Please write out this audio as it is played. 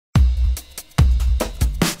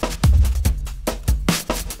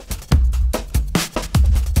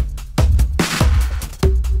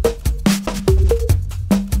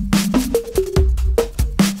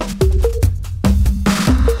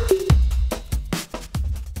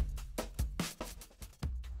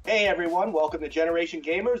Hey everyone, welcome to Generation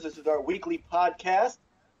Gamers. This is our weekly podcast.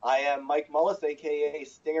 I am Mike Mullis, aka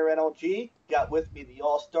Stinger NLG. Got with me the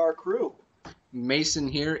all-star crew. Mason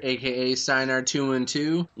here, aka Sinar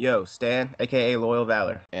 212. Yo, Stan, aka Loyal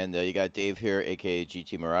Valor. And you got Dave here, aka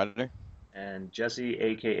GT Marauder. And Jesse,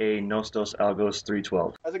 aka Nostos Algos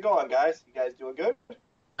 312. How's it going, guys? You guys doing good?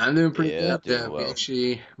 I'm doing pretty good. Doing well.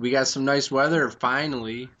 We got some nice weather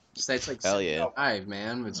finally. It's like Hell yeah. 75,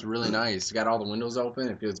 man. It's really nice. Got all the windows open.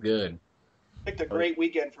 It feels good. Picked a great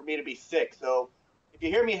weekend for me to be sick. So if you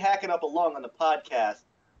hear me hacking up a lung on the podcast,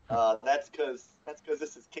 that's because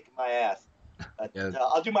this is kicking my ass. Yeah.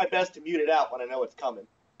 I'll do my best to mute it out when I know it's coming.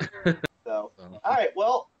 So, all right.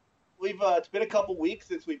 Well, it's been a couple weeks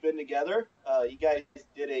since we've been together. You guys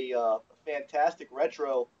did a fantastic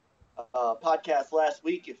retro podcast last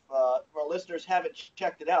week. If our listeners haven't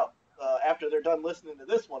checked it out after they're done listening to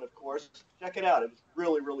this one, of course, check it out. It was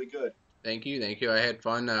really, really good. Thank you. I had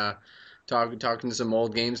fun talking to some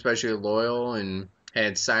old games, especially Loyal, and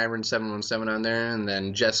had Siren 717 on there, and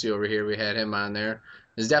then Jesse over here, we had him on there.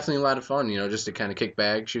 It's definitely a lot of fun, just to kind of kick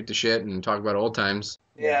back, shoot the shit, and talk about old times.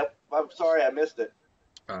 Yeah, I'm sorry I missed it.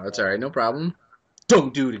 That's all right, no problem.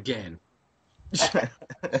 Don't do it again.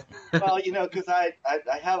 Well, because I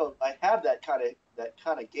have that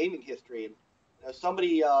kind of gaming history, and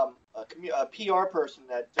somebody, a PR person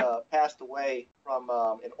that passed away from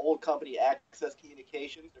an old company, Access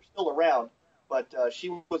Communications. They're still around, but she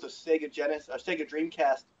was a Sega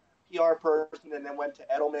Dreamcast PR person, and then went to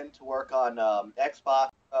Edelman to work on Xbox.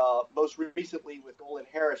 Most recently with Nolan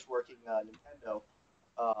Harris working Nintendo,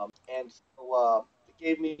 and so it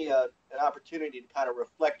gave me an opportunity to kind of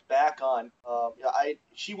reflect back on.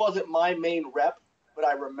 She wasn't my main rep, but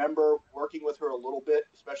I remember working with her a little bit,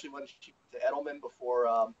 especially when she went to Edelman before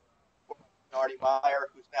Artie Meyer,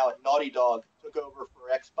 who's now at Naughty Dog, took over for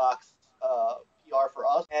Xbox PR for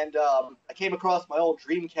us. And I came across my old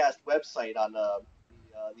Dreamcast website on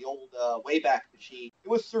the old Wayback Machine. It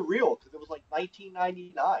was surreal because it was like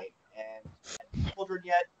 1999, and I hadn't children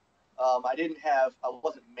yet. I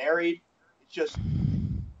wasn't married. It's just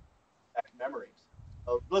back memories.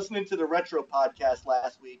 So listening to the retro podcast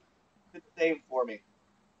last week did the same for me.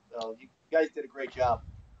 So you guys did a great job.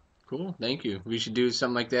 Cool, thank you. We should do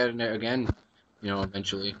something like that again,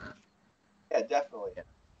 eventually. Yeah, definitely.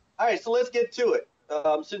 All right, so let's get to it.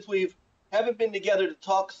 Since we haven't been together to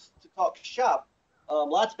talk shop,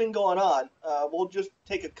 lots been going on. We'll just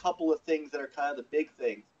take a couple of things that are kind of the big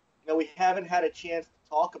things. We haven't had a chance to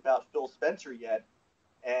talk about Phil Spencer yet,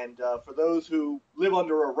 and for those who live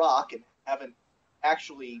under a rock and haven't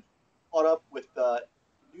actually caught up with the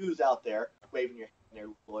news out there, waving your hand there,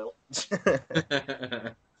 Loyal.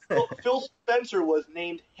 Phil Spencer was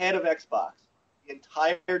named head of Xbox, the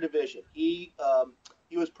entire division. He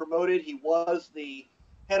was promoted. He was the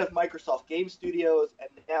head of Microsoft Game Studios, and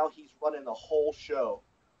now he's running the whole show,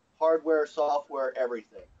 hardware, software,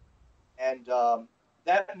 everything. And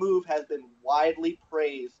that move has been widely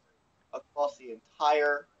praised across the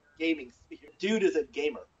entire gaming sphere. Dude is a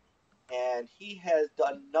gamer, and he has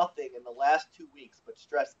done nothing in the last 2 weeks but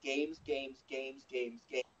stress games.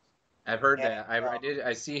 I've heard that.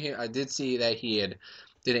 I did see that he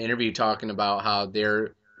did an interview talking about how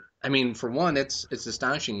for one, it's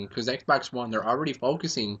astonishing because Xbox One, they're already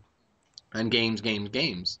focusing on games.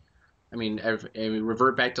 I mean,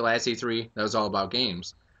 revert back to last E3, that was all about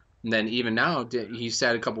games. And then even now, he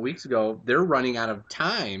said a couple weeks ago, they're running out of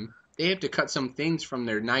time. They have to cut some things from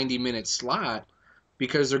their 90-minute slot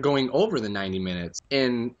because they're going over the 90 minutes.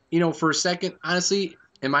 And, for a second, honestly,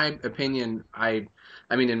 in my opinion,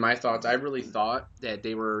 in my thoughts, I really thought that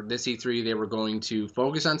this E3, they were going to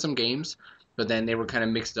focus on some games, but then they were kind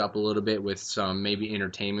of mixed up a little bit with some maybe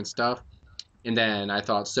entertainment stuff. And then I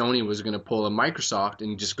thought Sony was going to pull a Microsoft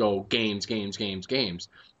and just go games.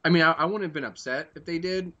 I wouldn't have been upset if they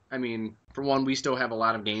did. For one, we still have a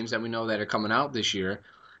lot of games that we know that are coming out this year.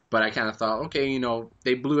 But I kind of thought, okay,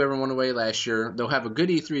 they blew everyone away last year. They'll have a good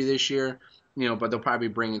E3 this year, but they'll probably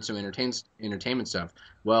bring in some entertainment stuff.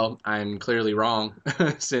 Well, I'm clearly wrong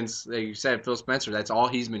since, like you said, Phil Spencer, that's all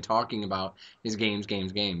he's been talking about is games.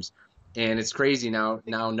 And it's crazy now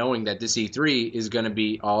knowing that this E3 is going to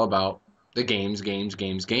be all about the games.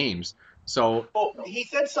 So, well, he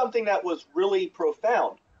said something that was really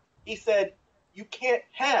profound. He said, you can't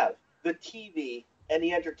have the TV and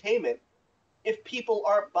the entertainment if people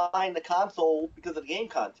aren't buying the console because of the game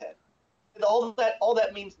content. And all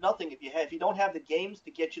that means nothing if you don't have the games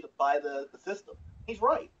to get you to buy the system. He's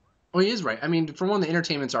right. Well, he is right. For one, the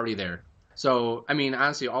entertainment's already there. So,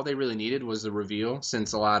 honestly, all they really needed was the reveal,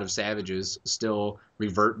 since a lot of savages still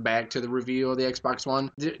revert back to the reveal of the Xbox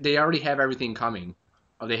One. They already have everything coming.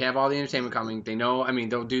 they have all the entertainment coming. They know. I mean,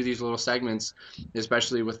 they'll do these little segments,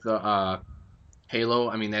 especially with the Halo.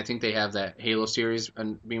 I mean, I think they have that Halo series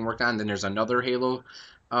being worked on. Then there's another Halo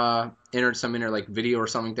like video or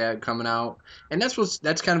something like that coming out, and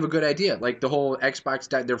that's kind of a good idea. Like the whole Xbox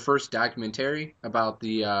their first documentary about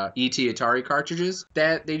the ET Atari cartridges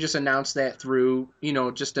that they just announced that through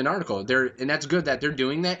just an article. And that's good that they're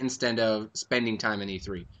doing that instead of spending time in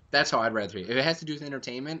E3. That's how I'd rather be. If it has to do with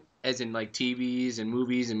entertainment, as in like TVs and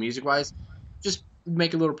movies and music wise, just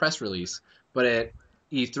make a little press release. But at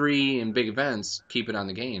E3 and big events, keep it on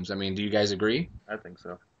the games. I mean, do you guys agree? I think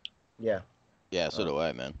so. Yeah. Yeah, so do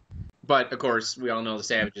I, man. But of course, we all know the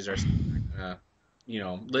Savages are,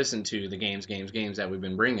 listen to the games that we've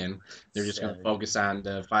been bringing. They're just going to focus on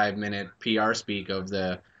the 5-minute PR speak of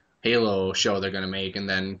the Halo show they're going to make, and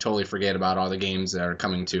then totally forget about all the games that are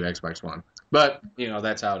coming to Xbox One. But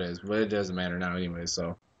that's how it is. But it doesn't matter now, anyway.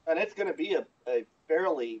 So. And it's going to be a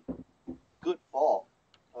fairly good fall.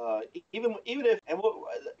 Even if, and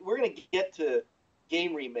we're going to get to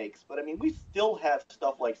game remakes, but I mean, we still have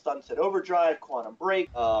stuff like Sunset Overdrive, Quantum Break,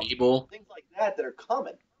 Fable, things like that are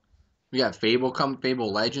coming. We got Fable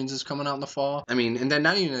Legends is coming out in the fall. I mean, and then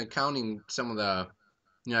not even accounting some of the,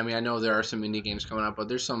 I know there are some indie games coming out, but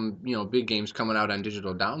there's some, big games coming out on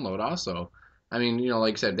digital download also. I mean,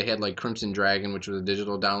 like I said, they had like Crimson Dragon, which was a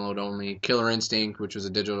digital download only, Killer Instinct, which was a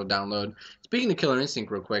digital download. Speaking of Killer Instinct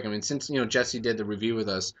real quick, I mean, since, Jesse did the review with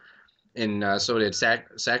us, and so did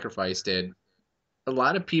Sacrifice did, a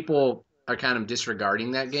lot of people are kind of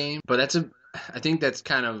disregarding that game, but I think that's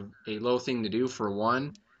kind of a low thing to do. For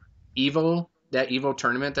one, that Evo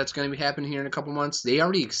tournament that's going to be happening here in a couple months, they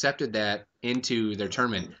already accepted that into their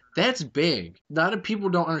tournament. That's big. A lot of people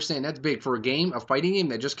don't understand that's big for a fighting game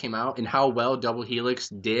that just came out, and how well Double Helix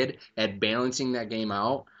did at balancing that game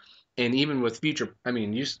out. And even with future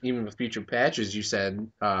patches, you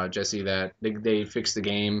said, Jesse, that they fixed the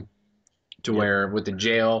game to where with the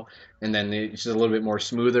jail, and then it's just a little bit more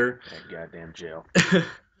smoother. That goddamn jail.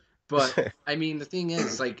 But I mean, the thing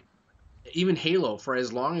is, like, even Halo, for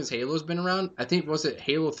as long as Halo's been around, I think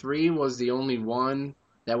Halo 3 was the only one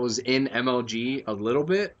that was in MLG a little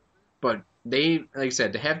bit, but they, like I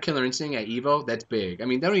said, to have Killer Instinct at Evo, that's big. I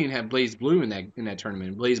mean, they don't even have Blaze Blue in that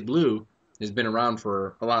tournament. Blaze Blue has been around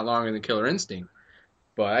for a lot longer than Killer Instinct.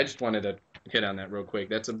 But I just wanted to hit on that real quick.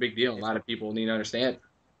 That's a big deal. A lot of people need to understand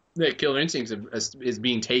that Killer Instinct is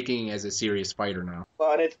being taken as a serious fighter now.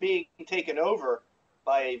 Well, and it's being taken over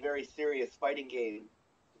by a very serious fighting game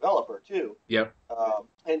developer too. Yep.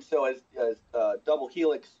 And so as Double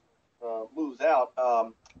Helix moves out,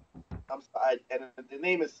 and the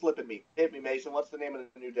name is slipping me. Hit me, Mason. What's the name of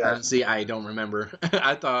the new dev? See, I don't remember.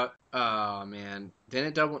 I thought, oh man,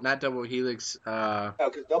 didn't not Double Helix? No,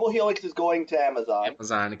 because Double Helix is going to Amazon.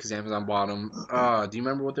 Amazon, because Amazon bought them. Do you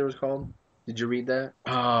remember what they was called? Did you read that?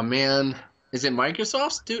 Oh man, is it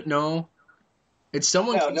Microsoft's dude? No. It's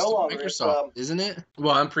someone close to longer. Microsoft, isn't it?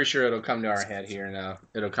 Well, I'm pretty sure it'll come to our head here now.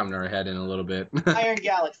 It'll come to our head in a little bit. Iron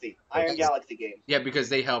Galaxy games. Yeah, because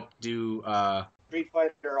they helped do Street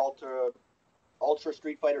Fighter Ultra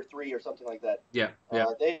Street Fighter 3 or something like that. Yeah.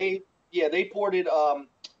 They ported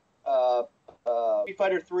Street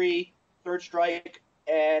Fighter 3, Third Strike,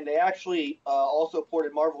 and they actually also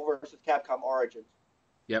ported Marvel vs. Capcom Origins.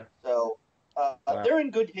 Yep. So they're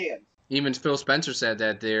in good hands. Even Phil Spencer said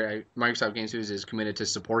that Microsoft Game Studios is committed to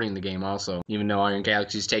supporting the game also, even though Iron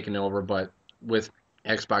Galaxy's taken over, but with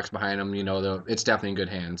Xbox behind them, it's definitely in good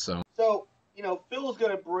hands. So Phil's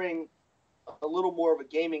going to bring a little more of a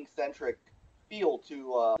gaming-centric feel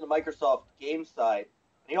to the Microsoft game side.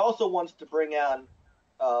 And he also wants to bring on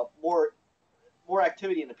more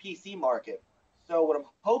activity in the PC market. So what I'm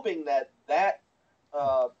hoping what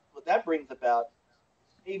that brings about,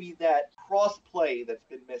 maybe that cross-play that's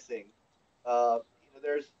been missing.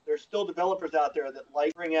 There's still developers out there that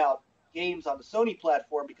like bring out games on the Sony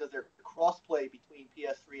platform because they're cross-play between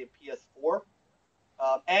PS3 and PS4,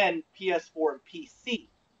 and PS4 and PC.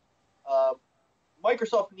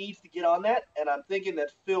 Microsoft needs to get on that, and I'm thinking that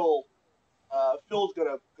Phil's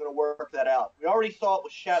gonna work that out. We already saw it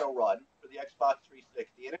with Shadowrun for the Xbox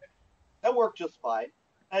 360, and that worked just fine.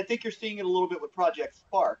 And I think you're seeing it a little bit with Project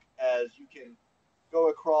Spark, as you can go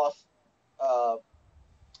across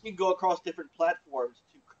different platforms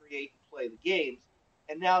to create and play the games.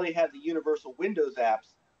 And now they have the universal Windows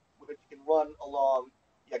apps, which can run along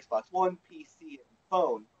the Xbox One, PC,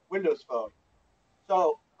 and Windows Phone.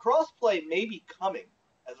 So crossplay may be coming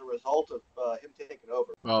as a result of him taking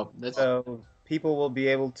over. Well, so people will be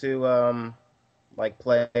able to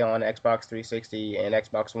play on Xbox 360 and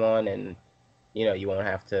Xbox One, and you won't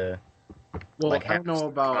have to Well, Like I don't know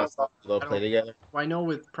about. consoles they'll I play don't. together. I know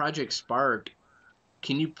with Project Spark,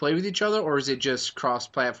 can you play with each other, or is it just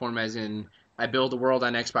cross-platform? As in, I build a world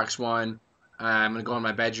on Xbox One. I'm gonna go in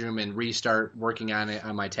my bedroom and restart working on it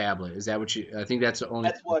on my tablet. Is that what you? I think that's the only.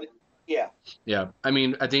 That's what. Yeah. Yeah, I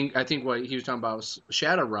mean, I think what he was talking about was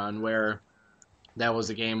Shadowrun, where that was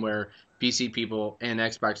a game where PC people and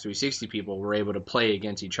Xbox 360 people were able to play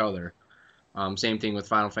against each other. Same thing with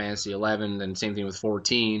Final Fantasy 11, and same thing with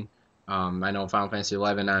 14. I know Final Fantasy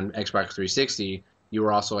 11 on Xbox 360, you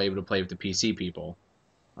were also able to play with the PC people.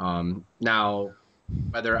 Now,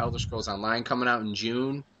 whether Elder Scrolls Online coming out in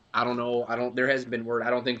June, I don't know. There hasn't been word. I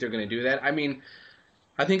don't think they're going to do that. I mean,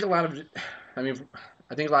 I think a lot of, I mean,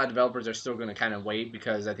 I think a lot of developers are still going to kind of wait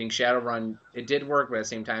because I think Shadowrun it did work, but at the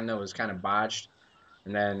same time though it was kind of botched,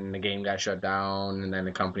 and then the game got shut down, and then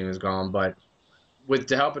the company was gone. But with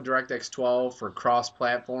the help of DirectX 12 for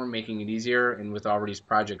cross-platform, making it easier, and with already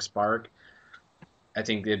Project Spark, I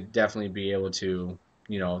think they'd definitely be able to,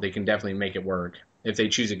 they can definitely make it work if they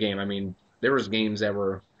choose a game. I mean, there was games that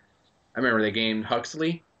were, I remember the game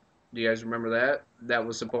Huxley. Do you guys remember that? That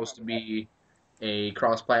was supposed to be a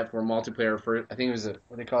cross-platform multiplayer for, I think it was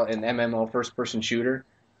what they call it, an MMO first-person shooter.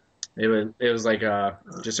 It was like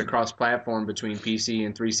just a cross-platform between PC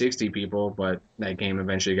and 360 people, but that game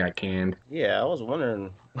eventually got canned. Yeah, I was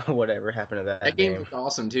wondering whatever happened to That that game game. looked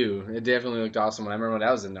awesome too. It definitely looked awesome. I remember when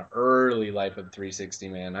that was in the early life of the 360,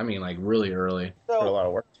 man. I mean, like really early. Put a So lot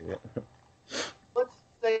of work to it. let's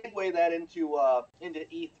segue that into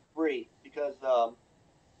E3 because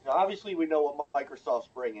obviously we know what Microsoft's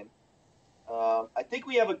bringing. I think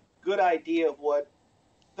we have a good idea of what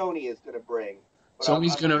Sony is going to bring, but I'm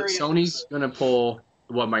curious. Sony's gonna pull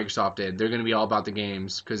what Microsoft did. They're gonna be all about the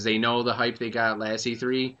games because they know the hype they got last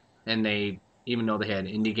E3, and they even though they had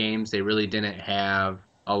indie games, they really didn't have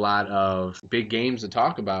a lot of big games to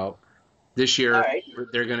talk about. This All year, right,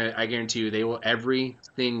 they're gonna. I guarantee you, they will.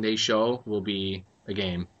 Everything they show will be a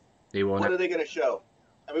game. They will. what are they going to show?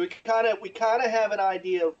 I mean, we kind of have an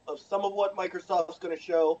idea of some of what Microsoft's going to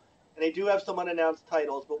show, and they do have some unannounced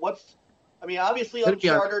titles. But I mean, obviously It'll be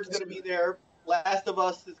on. Uncharted is going to be there. Last of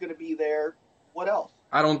Us is going to be there. What else?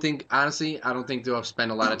 I don't think, honestly, I don't think they'll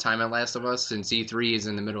spend a lot of time on Last of Us since E3 is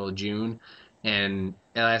in the middle of June, and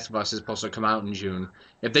Last of Us is supposed to come out in June.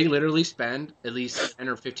 If they literally spend at least 10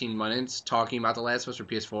 or 15 minutes talking about The Last of Us for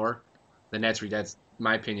PS4, then that's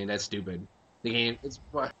my opinion. That's stupid. The game,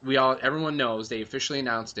 everyone knows they officially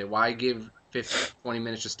announced it. Why give 15, 20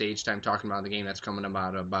 minutes of stage time talking about the game that's coming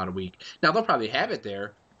about a week? Now they'll probably have it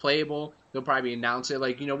there, playable. They'll probably announce it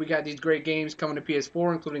like, we got these great games coming to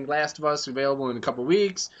PS4, including Last of Us, available in a couple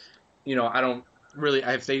weeks. I don't really.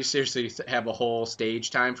 If they seriously have a whole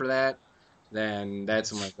stage time for that, then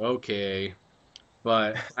I'm like, okay.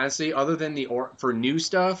 But honestly, other than for new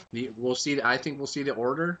stuff, we'll see. I think we'll see the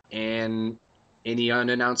order and any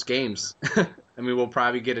unannounced games. I mean, we'll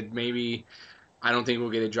probably get maybe. I don't think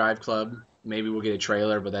we'll get a Drive Club. Maybe we'll get a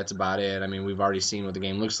trailer, but that's about it. I mean, we've already seen what the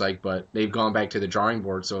game looks like, but they've gone back to the drawing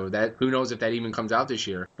board, so that who knows if that even comes out this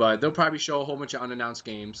year. But they'll probably show a whole bunch of unannounced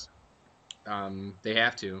games. They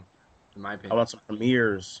have to, in my I opinion. want some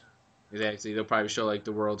premieres. Exactly, they'll probably show like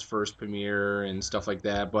the world's first premiere and stuff like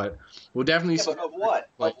that. But we'll definitely Yeah, see. but of what?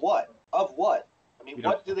 Of what? Of what? I mean, You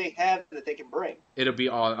what do they have that they can bring? It'll be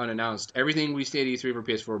all unannounced. Everything we see at E3 for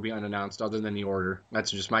PS4 will be unannounced, other than the order. That's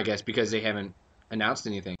just my guess because they haven't announced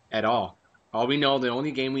anything at all. All we know, the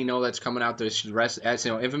only game we know that's coming out this rest, as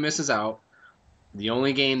Infamous is out. The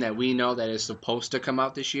only game that we know that is supposed to come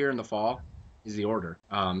out this year in the fall is the order.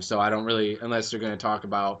 So I don't really, unless they're going to talk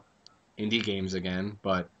about indie games again,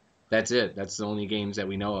 but that's it. That's the only games that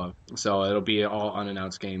we know of. So it'll be all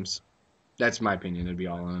unannounced games. That's my opinion. It'll be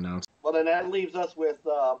all unannounced. Well, then that leaves us with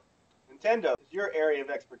Nintendo. It's your area of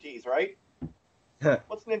expertise, right?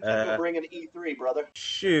 What's Nintendo bringing to E3, brother?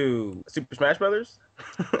 Shoot, Super Smash Brothers.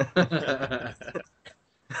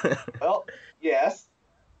 Well, yes.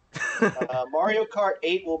 Mario Kart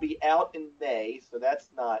 8 will be out in May, so that's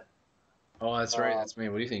not. Oh, that's right. That's me.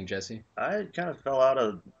 What do you think, Jesse? I kind of fell out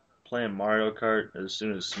of playing Mario Kart as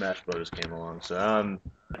soon as Smash Brothers came along. So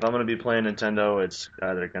if I'm going to be playing Nintendo, it's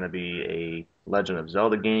either going to be a Legend of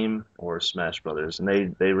Zelda game or Smash Brothers.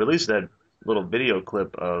 And they released that little video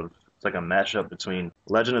clip of it's like a mashup between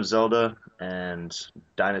Legend of Zelda and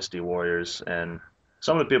Dynasty Warriors. And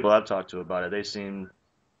some of the people I've talked to about it, they seem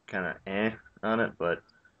kind of on it, but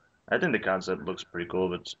I think the concept looks pretty cool.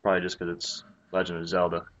 But it's probably just because it's Legend of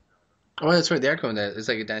Zelda. Oh, that's right. They're coming. It's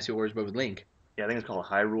like a Dynasty Warriors, but with Link. Yeah, I think it's called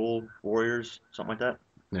Hyrule Warriors, something like that.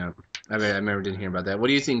 Yeah, I remember didn't hear about that. What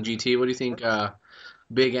do you think, GT? What do you think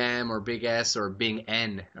Big M or Big S or Big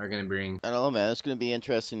N are going to bring. I don't know, man. It's going to be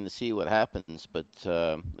interesting to see what happens. But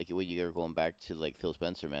like when you're going back to like Phil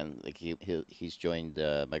Spencer, man, like he's joined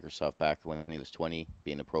Microsoft back when he was 20,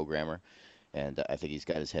 being a programmer, and I think he's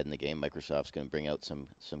got his head in the game. Microsoft's going to bring out some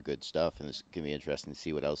good stuff, and it's going to be interesting to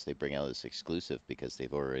see what else they bring out as exclusive because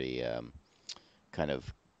they've already kind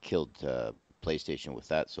of killed PlayStation with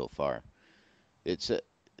that so far. It's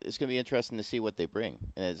going to be interesting to see what they bring,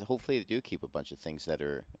 and hopefully they do keep a bunch of things that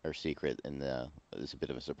are secret, and it's a bit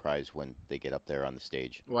of a surprise when they get up there on the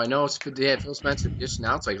stage. Well, I know Phil Spencer just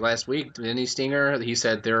announced like last week, didn't he, Stinger? He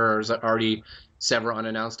said there's already several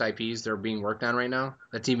unannounced IPs that are being worked on right now.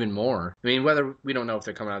 That's even more. I mean, whether we don't know if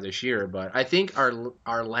they're coming out this year, but I think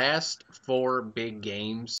our last 4 big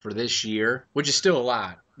games for this year, which is still a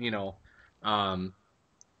lot,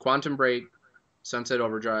 Quantum Break, Sunset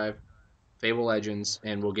Overdrive, Fable Legends,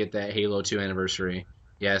 and we'll get that Halo 2 anniversary.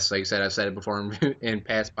 Yes, like I said, I've said it before in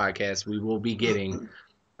past podcasts, we will be getting.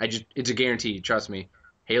 It's a guarantee. Trust me.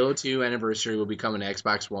 Halo 2 anniversary will be coming to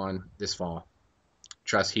Xbox One this fall.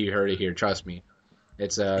 Trust, he heard it here. Trust me.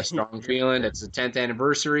 It's a strong feeling. It's the 10th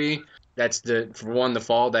anniversary. That's the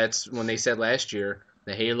fall. That's when they said last year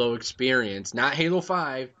the Halo experience, not Halo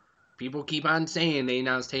 5. People keep on saying they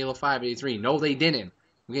announced Halo 5 at E3. No, they didn't.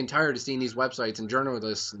 I'm getting tired of seeing these websites and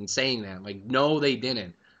journalists and saying that. Like, no, they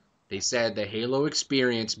didn't. They said the Halo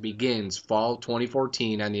experience begins fall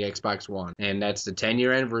 2014 on the Xbox One, and that's the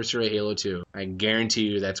 10-year anniversary of Halo 2. I guarantee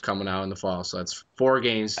you that's coming out in the fall. So that's 4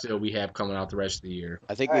 games still we have coming out the rest of the year.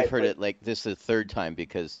 I think we've heard it like this is the 3rd time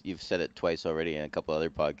because you've said it twice already in a couple other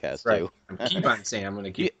podcasts right. too. I'm going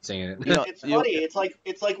to keep saying it. It's funny.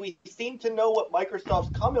 It's like we seem to know what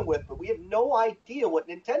Microsoft's coming with, but we have no idea what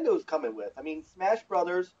Nintendo's coming with. I mean, Smash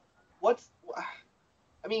Brothers. Are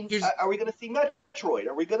we going to see Metroid?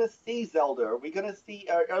 Are we going to see Zelda? Are we going to see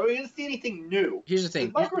anything new? Here's the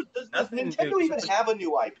thing. Does Nintendo even have a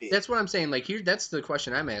new IP? That's what I'm saying. Like that's the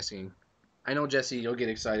question I'm asking. I know, Jesse, you'll get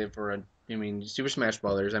excited for Super Smash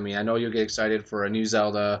Brothers. I mean, I know you'll get excited for a new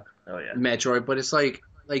Zelda, Metroid, but it's like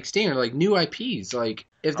Stinger, like new IPs. Like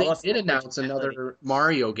if they did announce another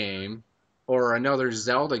Mario game or another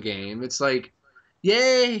Zelda game, it's like,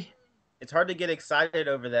 yay. It's hard to get excited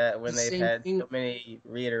over that when they've had so many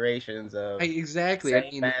reiterations of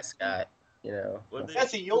same mascot.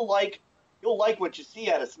 Jesse, you'll like what you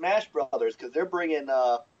see out of Smash Brothers because they're bringing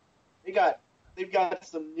they've got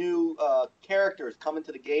some new characters coming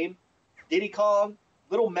to the game. Diddy Kong,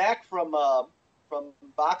 Little Mac from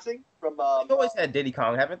boxing. They've always had Diddy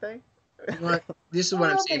Kong, haven't they? This is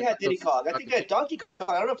what I'm saying. They had Diddy Kong. I think they had Donkey Kong.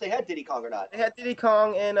 I don't know if they had Diddy Kong or not. They had Diddy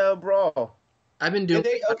Kong in Brawl. I've been doing.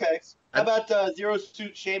 Okay. How about Zero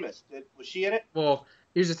Suit Seamus? Was she in it? Well,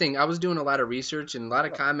 here's the thing. I was doing a lot of research and a lot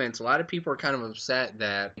of comments. A lot of people are kind of upset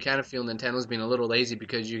that I kind of feel Nintendo's being a little lazy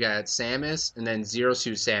because you got Samus and then Zero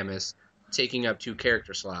Suit Samus taking up 2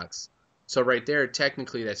 character slots. So right there,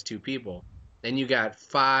 technically, that's 2 people. Then you got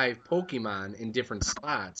 5 Pokemon in different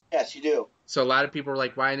slots. Yes, you do. So a lot of people are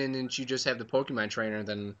like, why didn't you just have the Pokemon trainer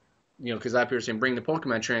then? Because a lot of people are saying bring the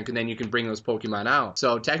Pokemon trainer, and then you can bring those Pokemon out.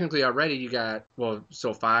 So technically already you got,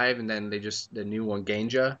 5, and then the new one,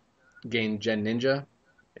 Gen Ninja.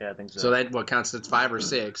 Yeah, I think so. So that counts as 5 or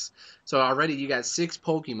 6. So already you got 6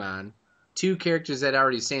 Pokemon, 2 characters that are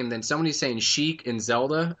already the same. Then somebody's saying Sheik and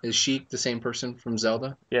Zelda. Is Sheik the same person from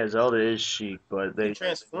Zelda? Yeah, Zelda is Sheik, but they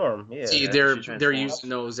transform. Yeah. See, they're using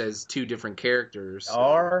those as 2 different characters.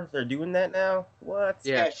 They're doing that now? What?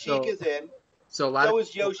 Yeah, Sheik is in. So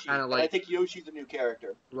is Yoshi. I think Yoshi's a new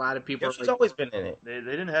character. A lot of people. Yoshi's always been in it. They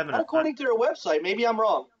didn't have an. Not according to their website. Maybe I'm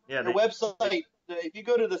wrong. Yeah, their website. If you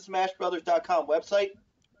go to the SmashBrothers.com website,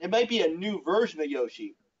 it might be a new version of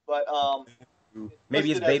Yoshi, but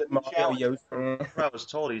maybe it's Baby Mario Yoshi. I was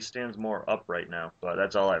told he stands more upright now, but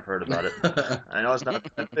that's all I've heard about it. I know it's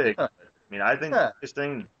not that big. I mean, I think this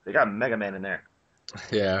thing they got Mega Man in there.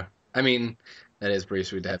 Yeah, I mean. That is pretty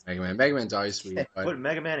sweet to have Mega Man. Mega Man's always sweet. But... Put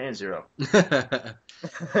Mega Man and Zero.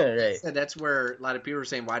 Right. That's where a lot of people are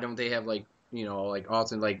saying, why don't they have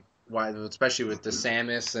alternate, why, especially with the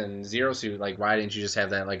Samus and Zero Suit, why didn't you just have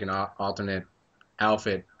that an alternate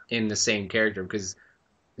outfit in the same character? Because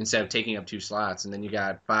instead of taking up 2 slots, and then you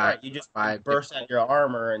got 5. Right, you just burst out your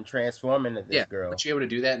armor and transform into this girl. Weren't you able to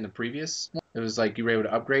do that in the previous one? It was you were able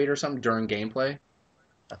to upgrade or something during gameplay?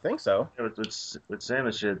 I think so. Yeah, with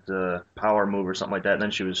Samus, she had the power move or something like that, and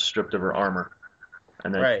then she was stripped of her armor,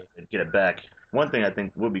 and then they'd get it back. One thing I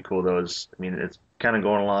think would be cool, though, is, it's kind of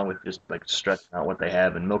going along with just, stressing out what they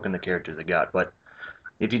have and milking the characters they got. But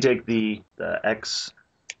if you take the X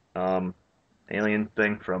alien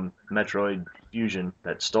thing from Metroid Fusion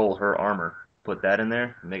that stole her armor, put that in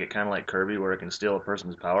there and make it kind of like Kirby, where it can steal a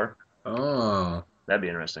person's power. Oh, that'd be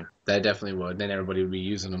interesting. That definitely would. Then everybody would be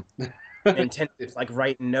using them. Nintendo's like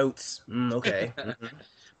writing notes. Okay.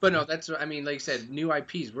 But no, that's, I mean, like you said, new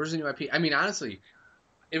IPs. Where's the new IP? I mean, honestly,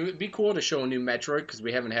 it would be cool to show a new Metroid because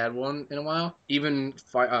we haven't had one in a while. Even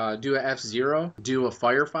do a F-Zero, do a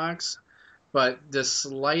Firefox. But the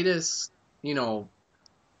slightest,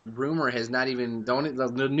 rumor has not even...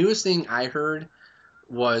 The newest thing I heard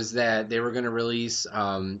was that they were going to release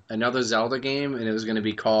another Zelda game, and it was going to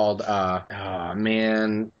be called,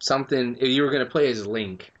 something... You were going to play as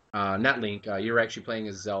Link. Not Link. You were actually playing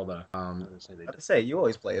as Zelda. I would say you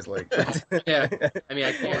always play as Link. Yeah, I mean,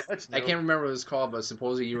 I can't remember what it was called, but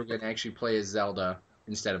supposedly you were going to actually play as Zelda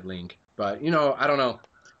instead of Link. But I don't know.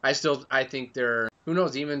 I think they're... Who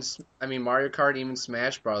knows? Even Mario Kart, even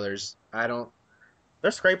Smash Brothers.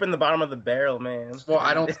 They're scraping the bottom of the barrel, man. Well,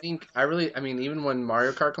 I don't think even when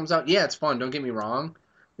Mario Kart comes out, yeah, it's fun. Don't get me wrong.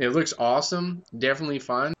 It looks awesome, definitely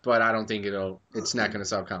fun, but I don't think it's not going to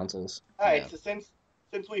sell consoles. All right, so since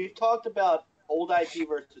we've talked about old IP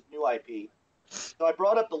versus new IP, so I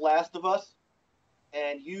brought up The Last of Us,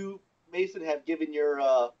 and you, Mason, have given your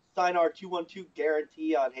Sinar 212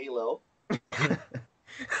 guarantee on Halo.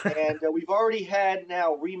 And we've already had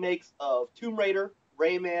now remakes of Tomb Raider,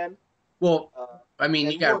 Rayman. Well,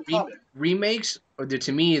 you got remakes.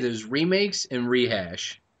 To me, there's remakes and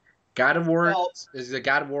rehash. God of War is the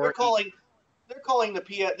God of War. They're calling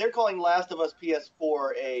Last of Us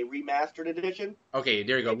PS4 a remastered edition. Okay,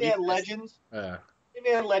 there you go. Rayman Legends.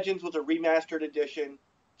 Rayman Legends was a remastered edition.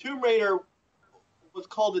 Tomb Raider was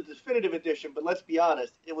called a definitive edition, but let's be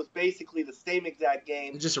honest, it was basically the same exact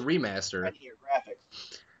game. It's just a remaster. And here,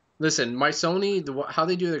 graphics. Listen, my Sony, how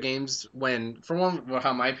they do their games,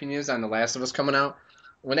 how my opinion is on The Last of Us coming out,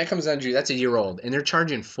 when that comes out, that's a year old, and they're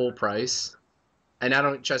charging full price. And I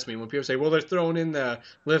don't, trust me, when people say, well, they're throwing in the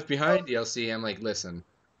Left Behind DLC, I'm like, listen.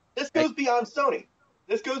 This goes beyond Sony.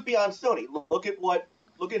 Look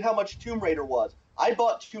at how much Tomb Raider was. I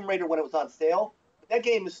bought Tomb Raider when it was on sale. That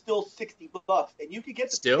game is still $60, and you can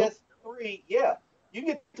get the PS3. Yeah, you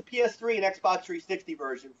can get the PS3 and Xbox 360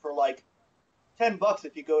 version for like $10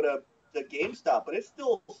 if you go to GameStop, but it's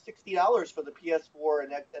still $60 for the PS4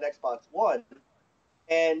 and Xbox One.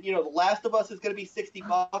 And The Last of Us is going to be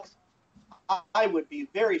 $60. I would be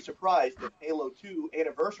very surprised if Halo 2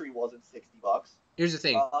 Anniversary wasn't $60. Here's the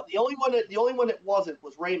thing. The only one that wasn't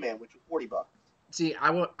was Rayman, which was $40. See,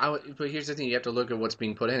 but here's the thing: you have to look at what's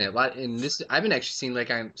being put in it. I've been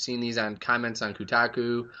actually seeing these on comments on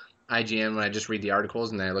Kotaku, IGN when I just read the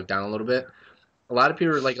articles and then I look down a little bit. A lot of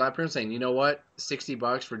people are saying, you know what,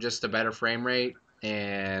 $60 for just a better frame rate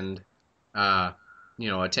and a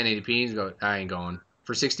 1080p. I ain't going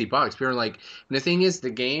for $60. People are like, and the thing is, the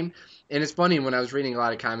game, and it's funny when I was reading a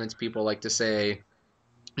lot of comments, people like to say,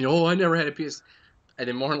 I never had a PS, and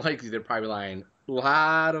then more likely they're probably lying. A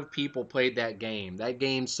lot of people played that game. That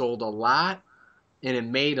game sold a lot, and it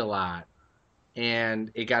made a lot,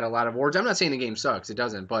 and it got a lot of awards. I'm not saying the game sucks. It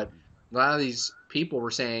doesn't. But a lot of these people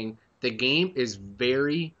were saying the game is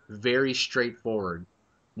very, very straightforward.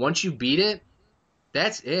 Once you beat it,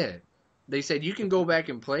 that's it. They said you can go back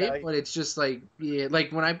and play it, but it's just like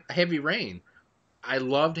when Heavy Rain. I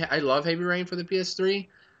love Heavy Rain for the PS3.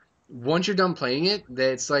 Once you're done playing it,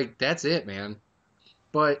 that's it, man.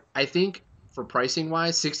 But I think for pricing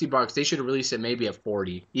wise, $60, they should release it maybe at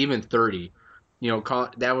 40, even 30.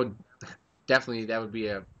 That would be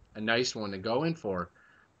a nice one to go in for.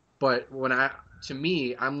 But to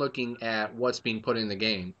me, I'm looking at what's being put in the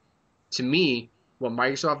game. To me, what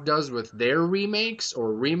Microsoft does with their remakes or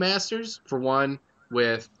remasters, for one,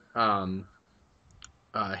 with Halo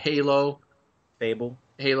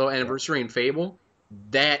Anniversary and Fable,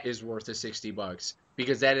 that is worth the $60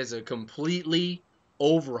 because that is a completely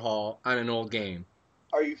overhaul on an old game.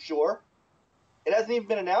 Are you sure? It hasn't even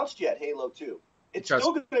been announced yet, Halo 2. It's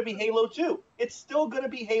still going to be Halo 2. It's still going to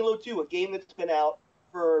be Halo 2, a game that's been out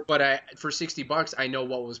for... But for $60, I know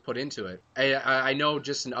what was put into it. I know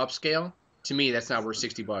just an upscale. To me, that's not worth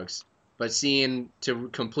 $60. But to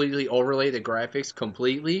completely overlay the graphics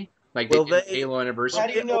completely, like they did Halo Anniversary. How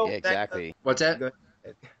do you know? Yeah, exactly. What's that?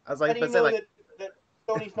 I was like, how do you know that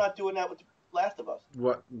Sony's not doing that with The Last of Us?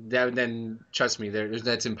 Then trust me,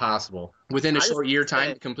 that's impossible. Within a short year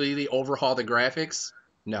time, to completely overhaul the graphics.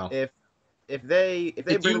 No. If they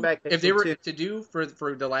were to do for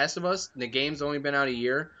The Last of Us, the game's only been out a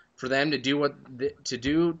year. For them to do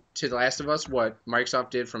to The Last of Us what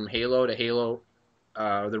Microsoft did from Halo to Halo,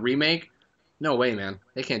 the remake, no way, man.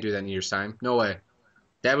 They can't do that in a year's time. No way.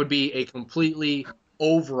 That would be a completely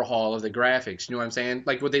overhaul of the graphics. You know what I'm saying?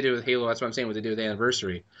 Like what they did with Halo. That's what I'm saying. What they did with the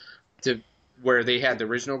Anniversary. where they had the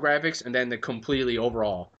original graphics and then the completely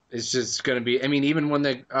overhaul. It's just going to be. I mean, even when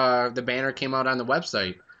the banner came out on the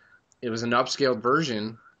website, it was an upscaled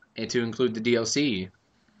version, and to include the DLC,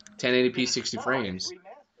 1080p 60 frames.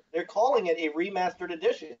 They're calling it a remastered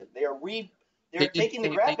edition. They're taking the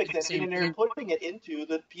graphics engine and they're putting it into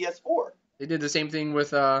the PS4. They did the same thing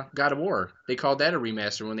with God of War. They called that a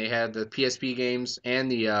remaster when they had the PSP games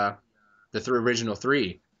and the original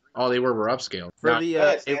three. All they were upscaled. For Fable,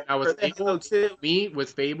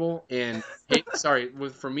 with Fable and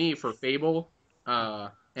for Fable,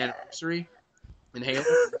 Anniversary and Halo,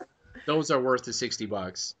 those are worth the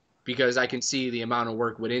 $60 because I can see the amount of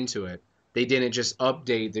work went into it. They didn't just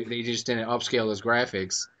update. They just didn't upscale those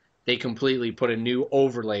graphics. They completely put a new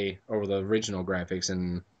overlay over the original graphics.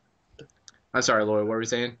 And I'm sorry, Lloyd, what were you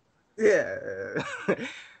saying? Yeah. I'm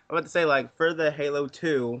about to say, like, for the Halo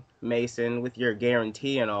 2, Mason, with your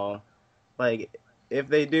guarantee and all, like, if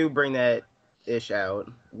they do bring that ish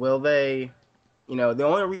out, will they, the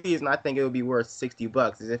only reason I think it would be worth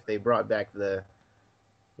 $60 is if they brought back the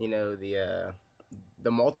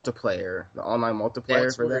multiplayer, the online multiplayer.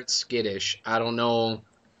 That's where it's skittish. I don't know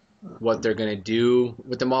what they're going to do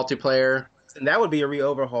with the multiplayer. And that would be a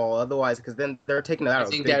re-overhaul otherwise, because then they're taking it out. I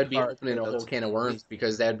think that would be opening a whole can of worms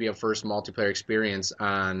because that would be a first multiplayer experience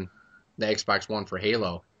on the Xbox One for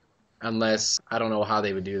Halo. Unless, I don't know how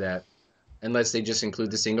they would do that. Unless they just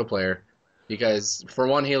include the single player. Because, for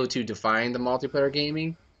one, Halo 2 defined the multiplayer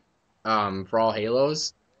gaming for all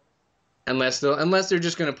Halos. Unless they're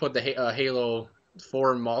just going to put the Halo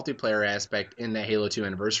 4 multiplayer aspect in the Halo 2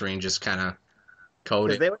 Anniversary and just kind of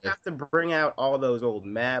code it. Because they would have to bring out all those old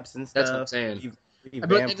maps and stuff. That's what I'm saying.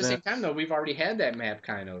 But at the same time, though, we've already had that map,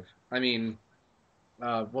 kind of. I mean,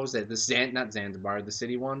 what was that? Not Zanzibar, the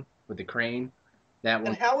city one with the crane. That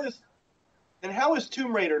one. And how is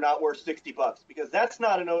Tomb Raider not worth $60? Because that's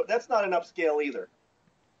not an upscale either.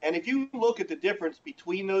 And if you look at the difference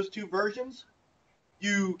between those two versions,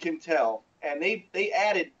 you can tell. And they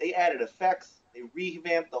added effects. They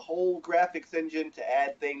revamped the whole graphics engine to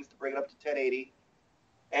add things to bring it up to 1080,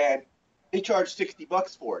 and they charge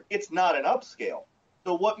 $60 for it. It's not an upscale.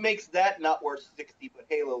 So what makes that not worth 60, but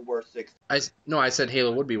Halo worth 60? I said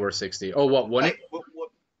Halo would be worth 60. Oh, what wouldn't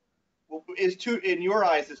it? In your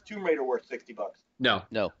eyes, is Tomb Raider worth $60? No.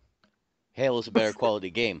 Halo's a better quality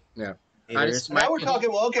game. Yeah. Now we're talking.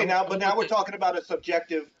 Well, okay, now we're talking about a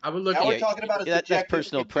subjective. We're talking about a subjective. That's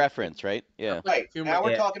personal preference, right? Yeah. Right. Now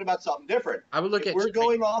we're talking about something different. I would look if we're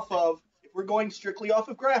going strictly off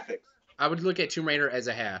of graphics. I would look at Tomb Raider as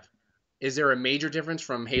a half. Is there a major difference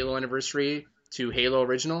from Halo Anniversary to Halo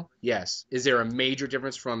Original? Yes. Is there a major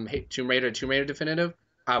difference from Tomb Raider to Tomb Raider Definitive?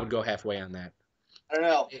 I would go halfway on that. I don't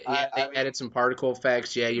know. They added some particle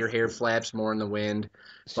effects. Yeah, your hair flaps more in the wind.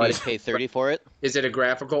 So you pay $30 for it? Is it a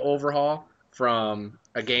graphical overhaul from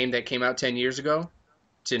a game that came out 10 years ago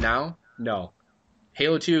to now? No.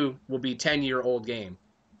 Halo 2 will be a 10-year-old game.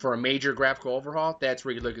 For a major graphical overhaul, that's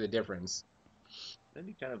where you look at the difference. That'd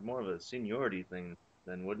be kind of more of a seniority thing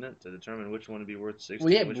then, wouldn't it? To determine which one would be worth 60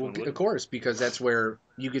 well, yeah, and which one wouldn't. Of course, because that's where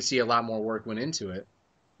you could see a lot more work went into it.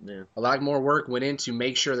 Yeah. A lot more work went into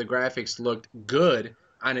make sure the graphics looked good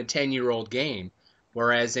on a 10-year-old game,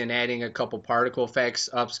 whereas in adding a couple particle effects,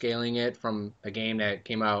 upscaling it from a game that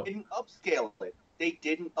came out. They didn't upscale it. They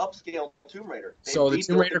didn't upscale Tomb Raider. So the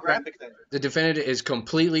Tomb Raider graphics engine. The Definitive is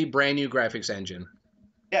completely brand new graphics engine.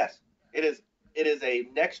 Yes, it is. It is a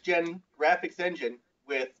next-gen graphics engine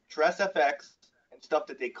with TressFX and stuff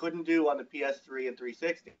that they couldn't do on the PS3 and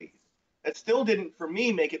 360. It still didn't, for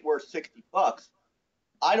me, make it worth $60.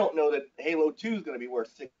 I don't know that Halo 2 is going to be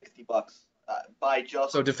worth $60 by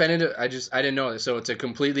just. So Definitive, I didn't know this. So it's a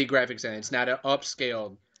completely graphics engine. It's not an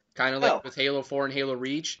upscaled, kind of like with Halo 4 and Halo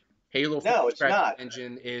Reach. Halo 4's graphics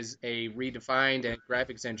engine is a redefined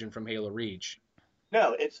graphics engine from Halo Reach.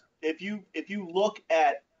 No, it's if you look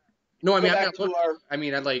at. No, I mean I'm not looking.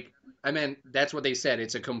 I meant that's what they said.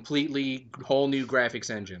 It's a completely whole new graphics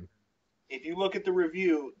engine. If you look at the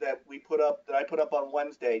review that I put up on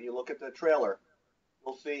Wednesday, and you look at the trailer,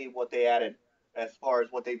 you'll see what they added as far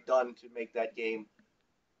as what they've done to make that game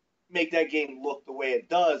look the way it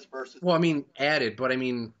does versus. Well, I mean added, but I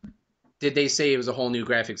mean, did they say it was a whole new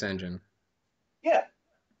graphics engine? Yeah.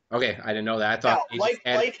 Okay, I didn't know that. I thought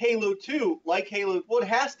like Halo 2, well, it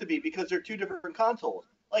has to be because they're two different consoles.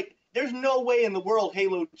 Like, there's no way in the world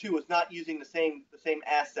Halo 2 is not using the same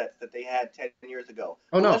assets that they had 10 years ago.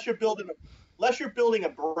 Unless you're building a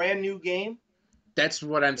brand new game. That's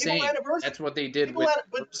what I'm saying. That's what they did but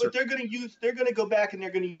they're going to go back and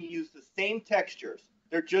they're going to use the same textures.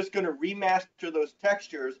 They're just going to remaster those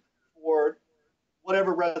textures for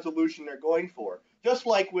whatever resolution they're going for. Just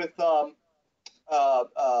like with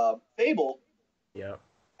Fable, Yep.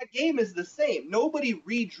 that game is the same. Nobody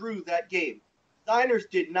redrew that game. Designers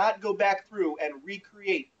did not go back through and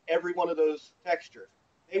recreate every one of those textures.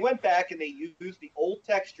 They went back and they used the old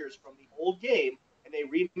textures from the old game and they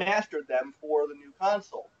remastered them for the new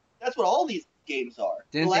console. That's what all these games are.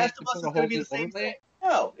 The Didn't they have Last to of Us put is a going whole to be new the same overlay? thing.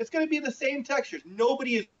 No, it's going to be the same textures.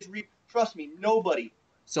 Nobody is trust me, nobody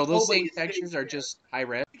So those nobody same is getting textures are scared just high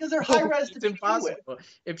res. because they're high res to It's begin with. impossible.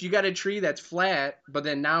 If you got a tree that's flat, but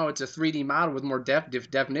then now it's a 3D model with more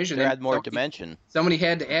definition, To then add more dimension. somebody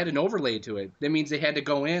had to add an overlay to it. That means they had to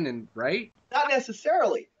go in and right. Not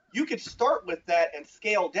necessarily. You could start with that and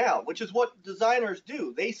scale down, which is what designers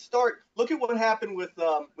do. They start. Look at what happened with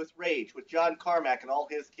Rage, with John Carmack and all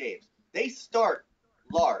his games. They start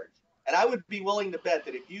large, and I would be willing to bet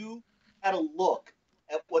that if you had a look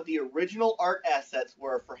at what the original art assets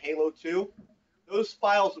were for Halo 2, those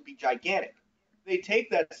files would be gigantic. They take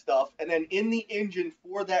that stuff and then in the engine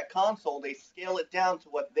for that console, they scale it down to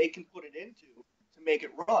what they can put it into to make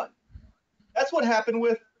it run. That's what happened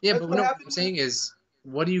with. Yeah, That's but what no, what happened I'm with. saying is,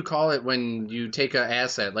 what do you call it when you take an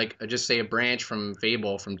asset, like just say a branch from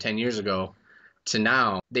Fable from 10 years ago to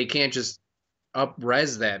now? They can't just up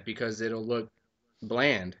res that because it'll look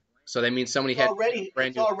bland. So that means somebody It's had to make a already brand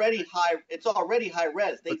it's new. already high it's already high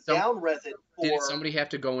res. They But some down res it didn't for somebody have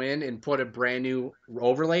to go in and put a brand new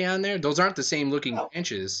overlay on there? Those aren't the same looking no.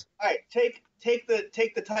 branches. All right, take the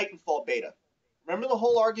Titanfall beta. Remember the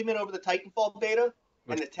whole argument over the Titanfall beta and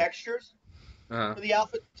Which, the textures uh, for the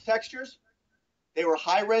alpha textures? They were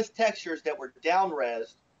high res textures that were down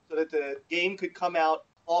res so that the game could come out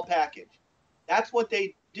all packaged. That's what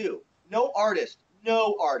they do. No artist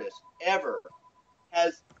ever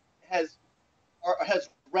has has has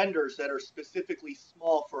renders that are specifically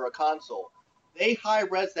small for a console. They high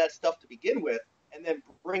res that stuff to begin with and then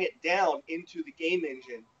bring it down into the game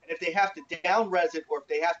engine. And if they have to down res it or if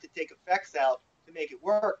they have to take effects out to make it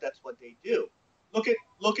work, that's what they do. Look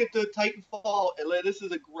at the Titanfall. And this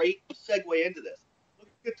is a great segue into this. Look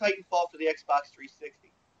at Titanfall for the Xbox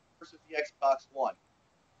 360 versus the Xbox One.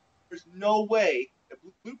 There's no way that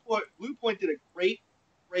Bluepoint did a great,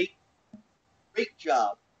 great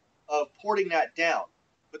job of porting that down.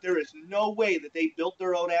 But there is no way that they built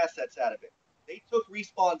their own assets out of it. They took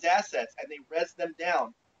Respawn's assets and they res them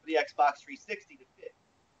down for the Xbox 360 to fit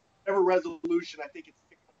whatever resolution I think it's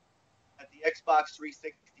that the Xbox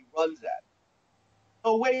 360 runs at.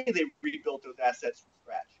 No way they rebuilt those assets from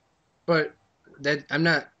scratch. but that I'm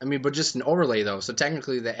not. I mean, but just an overlay though. So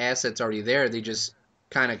technically, the asset's already there. They just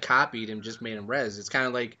kind of copied and just made them res. It's kind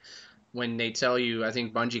of like when they tell you. I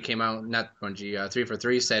think Bungie came out, not Bungie.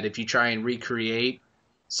 343 said if you try and recreate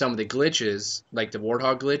some of the glitches, like the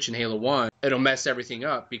Warthog glitch in Halo 1, it'll mess everything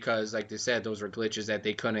up because, like they said, those were glitches that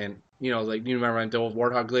they couldn't. Like you remember the old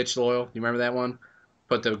Warthog glitch, Loyal? You remember that one?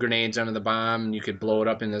 Put the grenades under the bomb and you could blow it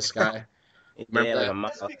up in the sky. Yeah, Remember like that? a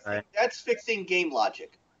mile That's high. fixing game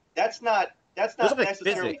logic. That's Those are not like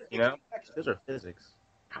necessarily physics, you know? fixing texture. Those are physics.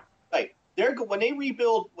 Right. When they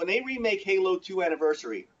remake Halo 2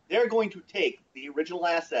 Anniversary, they're going to take the original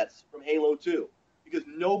assets from Halo 2 because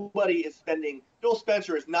nobody is spending. Phil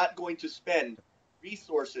Spencer is not going to spend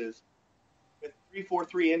resources with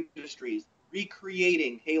 343 Industries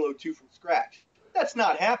recreating Halo 2 from scratch. That's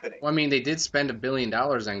not happening. Well, I mean, they did spend $1 billion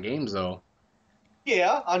on games though.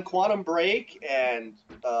 Yeah, on Quantum Break and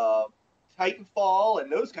Titanfall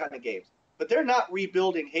and those kind of games. But they're not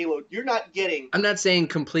rebuilding Halo. You're not getting. I'm not saying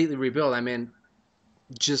completely rebuild. I mean,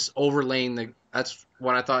 just overlaying the. That's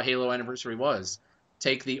what I thought Halo Anniversary was.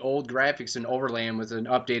 Take the old graphics and overlay them with an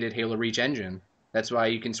updated Halo Reach engine. That's why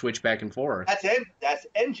you can switch back and forth. That's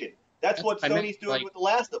engine. That's what I meant, Sony's doing like, with The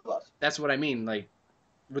Last of Us. that's what I mean. Like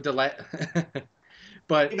with the Yeah,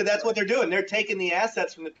 but but that's what they're doing. They're taking the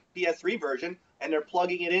assets from the PS3 version and they're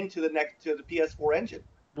plugging it into the PS4 engine.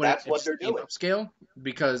 would it That's what they're extreme doing. upscale?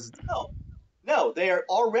 Because No, no, they are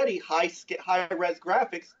already high res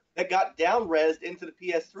graphics that got down resed into the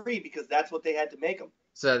PS3 because that's what they had to make them.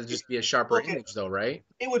 so that'd just be a sharper Look at image, though, right?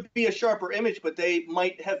 it would be a sharper image, but they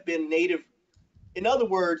might have been native. In other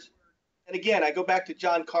words, and again, I go back to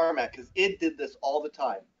John Carmack because id did this all the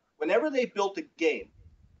time. Whenever they built a game,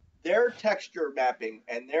 their texture mapping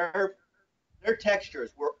and their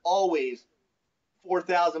textures were always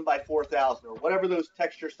 4,000 by 4,000 or whatever those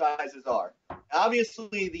texture sizes are.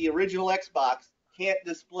 Obviously, the original Xbox can't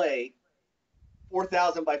display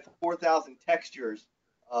 4,000 by 4,000 textures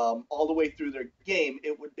all the way through their game.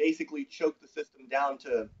 It would basically choke the system down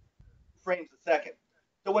to frames a second.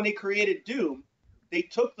 So when they created Doom, they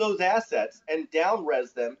took those assets and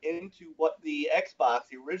down-res them into what the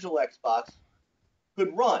original Xbox,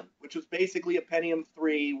 could run, which was basically a Pentium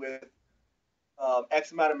 3 with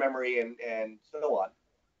X amount of memory, and so on.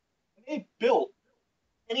 And they built,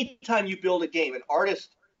 anytime you build a game, an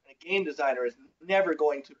artist and a game designer is never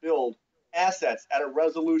going to build assets at a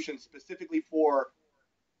resolution specifically for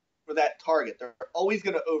that target. They're always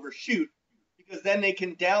going to overshoot because then they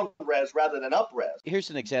can down res rather than up res. Here's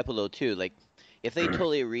an example though too. Like, if they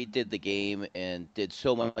totally redid the game and did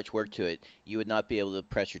so much work to it, you would not be able to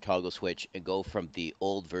press your toggle switch and go from the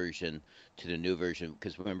old version to the new version.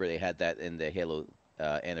 Because remember, they had that in the Halo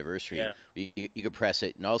anniversary. Yeah. You could press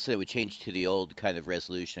it, and also it would change to the old kind of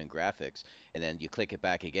resolution and graphics. And then you click it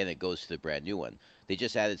back again, it goes to the brand new one. They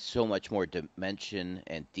just added so much more dimension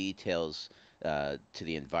and details to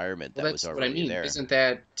the environment Well, that was that's what I already mean. there. Isn't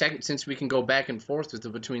that since we can go back and forth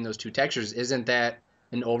between those two textures? Isn't that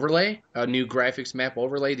an overlay, a new graphics map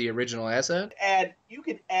overlay, the original asset? You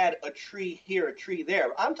can add a tree here, a tree there.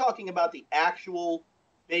 I'm talking about the actual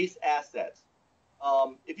base assets.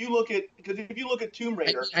 If you look at Tomb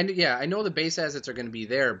Raider, I know the base assets are going to be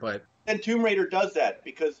there, but then Tomb Raider does that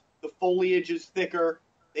because the foliage is thicker.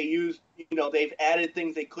 They've added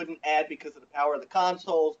things they couldn't add because of the power of the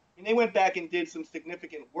consoles, and they went back and did some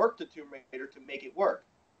significant work to Tomb Raider to make it work.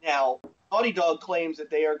 Now, Naughty Dog claims that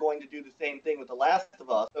they are going to do the same thing with The Last of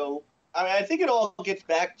Us. So, I think it all gets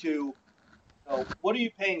back to, what are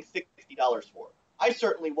you paying $60 for? I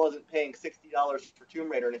certainly wasn't paying $60 for Tomb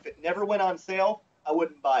Raider, and if it never went on sale, I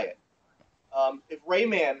wouldn't buy it. If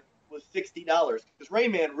Rayman was $60, because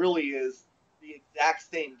Rayman really is the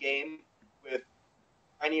exact same game with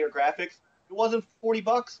tinier graphics. If it wasn't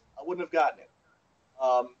 $40, I wouldn't have gotten it.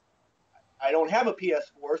 I don't have a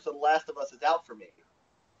PS4, so The Last of Us is out for me.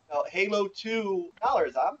 Now, Halo $2,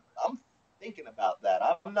 I'm thinking about that.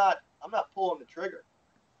 I'm not pulling the trigger.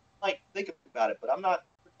 I might think about it, but I'm not.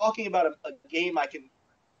 We're talking about a game I can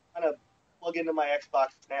kind of plug into my Xbox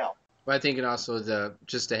now. I think it also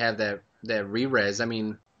just to have that re-res. I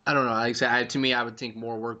mean, I don't know. Like I said, to me, I would think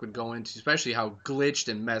more work would go into, especially how glitched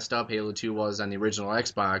and messed up Halo 2 was on the original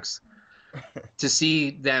Xbox. To see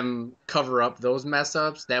them cover up those mess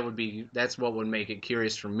ups, that's what would make it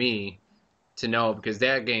curious for me to know, because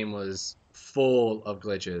that game was full of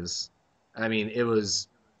glitches. I mean, it was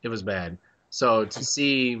bad. So to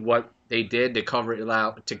see what they did to cover a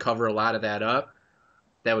lot of that up,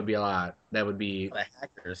 that would be a lot. That would be The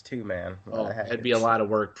hackers too, man. it'd be a lot of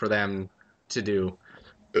work for them to do,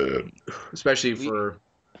 especially for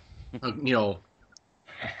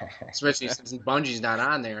especially since Bungie's not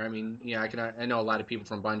on there. I mean, I know a lot of people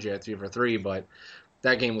from Bungie at 343, but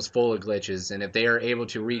that game was full of glitches, and if they are able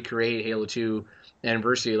to recreate Halo 2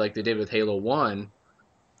 Anniversary like they did with Halo 1,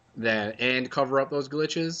 and cover up those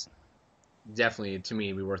glitches, definitely to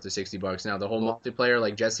me be worth the $60. Now the whole multiplayer,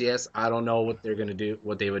 like Jesse S, I don't know what they're gonna do,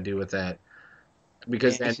 what they would do with that,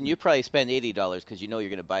 because And you probably spend $80 because you know you're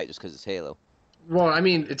going to buy it just because it's Halo. Well, I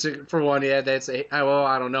mean, for one, yeah,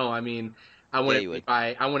 I don't know. I mean, I wouldn't you would.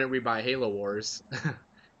 rebuy Halo Wars.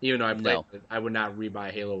 Even though I played it, I would not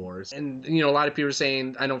rebuy Halo Wars. And, a lot of people are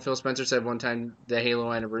saying, I know Phil Spencer said one time the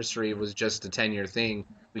Halo Anniversary was just a 10-year thing.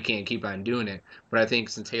 We can't keep on doing it. But I think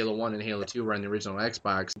since Halo 1 and Halo 2 were on the original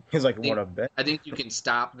Xbox, He's like, what a bet. I think you can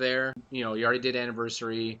stop there. You already did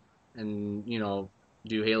Anniversary and,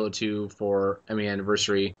 do Halo 2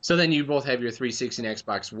 Anniversary. So then you both have your 360 and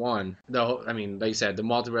Xbox One. Like you said, the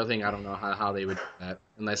multiplayer thing, I don't know how they would do that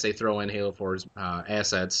unless they throw in Halo 4's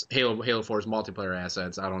assets, Halo 4's multiplayer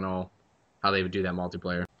assets. I don't know how they would do that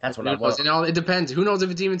multiplayer. That's what I want. And it depends. Who knows if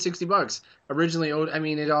it's even $60? Originally,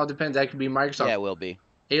 it all depends. That could be Microsoft. Yeah, it will be.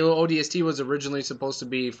 Halo ODST was originally supposed to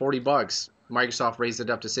be $40. Microsoft raised it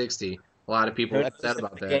up to $60. A lot of people are upset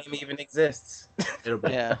about that. The game even exists.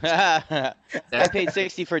 Yeah. I paid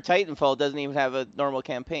 $60 for Titanfall. It doesn't even have a normal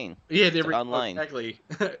campaign. Yeah, they're online. Exactly.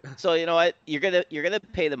 So you know what? You're gonna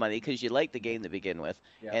pay the money because you like the game to begin with,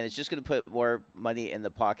 and it's just gonna put more money in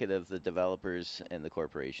the pocket of the developers and the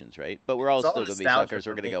corporations, right? But we're all still gonna be suckers.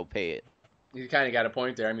 We're gonna go pay it. You kind of got a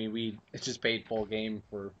point there. I mean, we just paid full game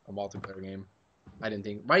for a multiplayer game. I didn't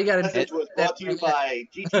think. Why you got to? Message was brought to you by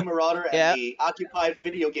GT Marauder and the Occupied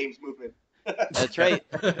Video Games Movement. That's right.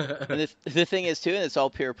 And the thing is too, and it's all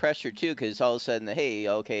peer pressure too, because all of a sudden, hey,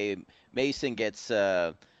 okay, Mason gets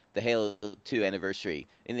the Halo 2 Anniversary,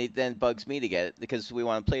 and it then bugs me to get it because we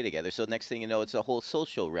want to play together. So next thing you know, it's a whole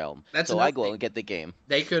social realm. So I go and get the game.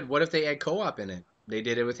 They could. What if they add co-op in it? They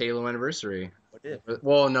did it with Halo Anniversary. What did?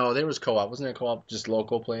 Well, no, there was co-op. Wasn't there co-op just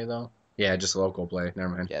local play though? Yeah, just local play. Never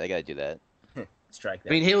mind. Yeah, they gotta do that. Strike that.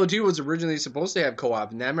 I mean, Halo 2 was originally supposed to have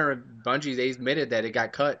co-op, and I remember Bungie, they admitted that it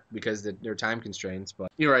got cut because their time constraints.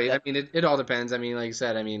 But you're right. I mean, it all depends. I mean, like I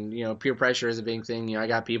said, peer pressure is a big thing. I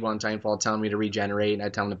got people on Titanfall telling me to regenerate, and I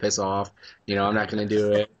tell them to piss off. I'm not going to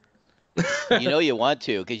do it. You know you want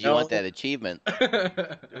to because you No. want that achievement. Do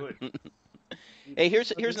it. Hey,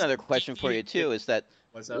 here's another question for you too. Is that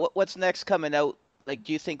What's up? what's next coming out? Like,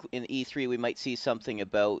 do you think in E3 we might see something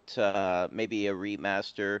about maybe a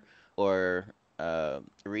remaster or a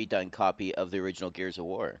redone copy of the original Gears of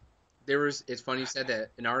War? It's funny you said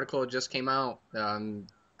that. An article just came out.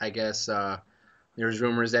 I guess there's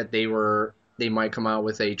rumors that they might come out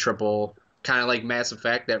with a triple, kind of like Mass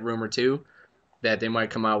Effect, that rumor too, that they might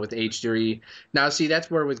come out with H3. Now, see,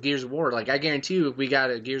 that's where with Gears of War, like I guarantee you, if we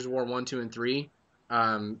got a Gears of War 1, 2, and 3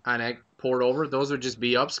 on that port over, those would just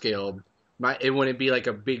be upscaled. It wouldn't be like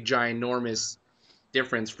a big, giant, enormous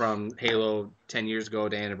difference from Halo 10 years ago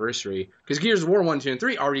to Anniversary. Because Gears of War 1, 2, and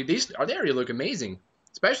 3 they already look amazing.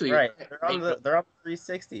 Especially Right. They're on the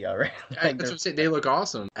 360 already. that's what I'm saying. They look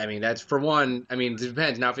awesome. I mean, that's for one. I mean, it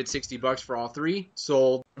depends. Now, if it's $60 for all three,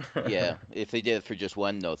 sold. Yeah, if they did it for just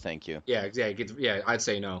one, no, thank you. Yeah, exactly. Yeah, I'd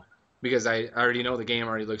say no because I already know the game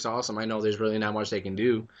already looks awesome. I know there's really not much they can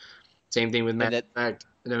do. Same thing with Mass Effect.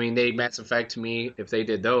 I mean, Mass Effect to me, if they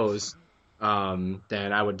did those, then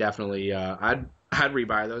I would definitely I'd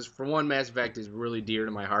rebuy those. For one, Mass Effect is really dear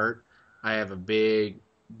to my heart. I have a big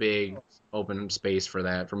open space for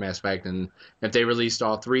Mass Effect, and if they released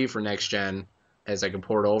all three for next gen as like a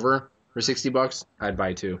port over for $60, I'd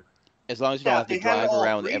buy two. As long as you don't have to drive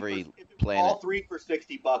around every planet. All three for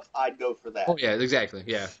 $60, I'd go for that. Oh yeah, exactly.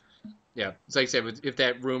 Yeah. It's like I said, if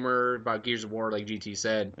that rumor about Gears of War, like GT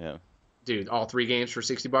said, yeah, dude, all three games for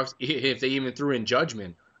 $60. If they even threw in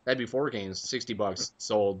Judgment, that'd be four games, $60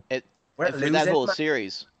 sold. For that whole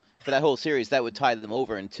series, that would tie them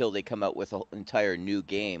over until they come out with an entire new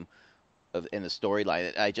game in the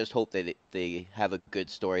storyline. I just hope that they have a good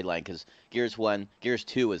storyline because Gears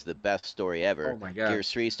 2 was the best story ever. Oh my god.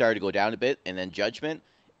 Gears 3 started to go down a bit, and then Judgment,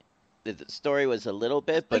 the story was a little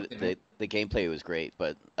bit, but the gameplay was great.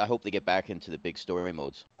 But I hope they get back into the big story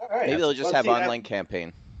modes. All right. Maybe they'll just have online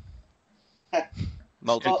campaign,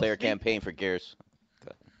 multiplayer campaign for Gears.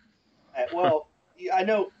 Well, I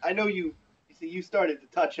know you. See, you started to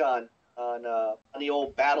touch on the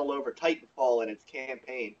old battle over Titanfall and its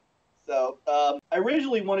campaign. So I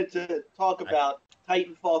originally wanted to talk about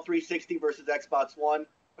Titanfall 360 versus Xbox One,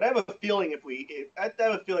 but I have a feeling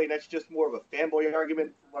that's just more of a fanboy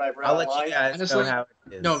argument from what I've read online. I'll let you guys know how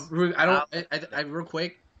it is. No, I real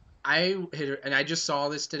quick. I just saw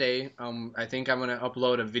this today. I think I'm gonna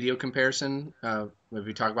upload a video comparison. If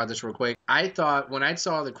we talk about this real quick, I thought when I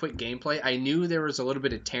saw the quick gameplay, I knew there was a little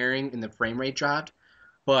bit of tearing and the frame rate dropped,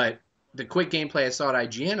 but the quick gameplay I saw at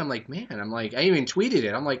IGN, I even tweeted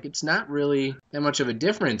it. I'm like, it's not really that much of a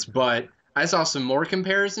difference, but I saw some more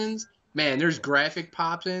comparisons. Man, there's graphic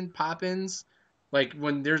pop-ins. Like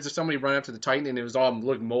when there's somebody run up to the Titan and it was all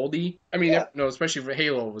look moldy. I mean, especially for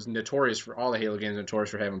Halo, it was notorious for all the Halo games,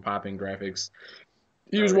 notorious for having pop-in graphics.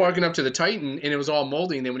 He was walking up to the Titan and it was all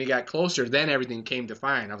moldy, and then when he got closer, then everything came to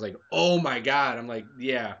fine. I was like, oh my god. I'm like,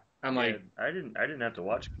 yeah. I didn't have to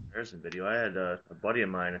watch a comparison video. I had a buddy of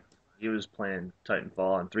mine. He was playing Titanfall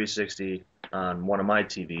on 360 on one of my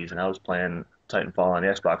TVs, and I was playing Titanfall on the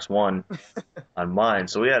Xbox One on mine.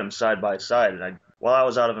 So we had them side by side, and while I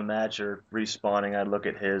was out of a match or respawning, I'd look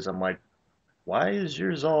at his. I'm like, why is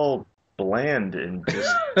yours all bland and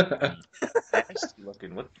just nasty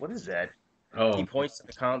looking? What is that? Oh, he points to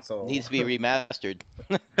the console. Needs to be remastered.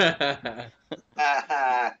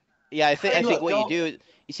 Yeah, I think what you do,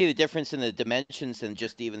 you see the difference in the dimensions and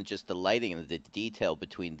just the lighting and the detail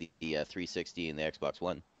between the 360 and the Xbox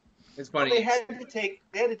One. It's funny. Well, they had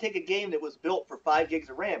to take a game that was built for 5 gigs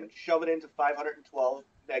of RAM and shove it into 512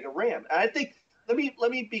 mega RAM. And I think let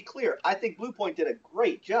me be clear. I think Bluepoint did a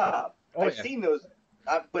great job. I've seen those,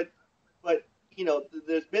 but you know,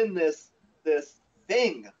 there's been this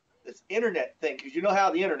internet thing, because you know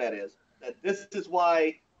how the internet is. That this is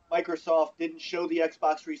why Microsoft didn't show the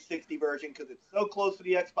Xbox 360 version, because it's so close to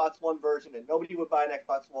the Xbox One version, and nobody would buy an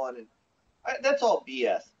Xbox One, and that's all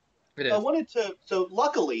BS. I wanted to. So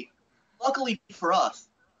luckily for us,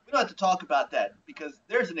 we don't have to talk about that because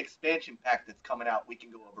there's an expansion pack that's coming out. We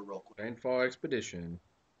can go over real quick. Rainfall Expedition.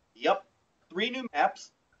 Yep, 3 new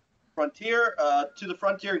maps. Frontier to the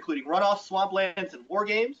Frontier, including Runoff, Swamplands, and War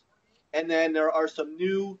Games, and then there are some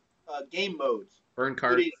new game modes. Burn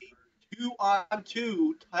cards.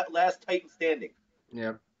 2-on-2 Last Titan Standing.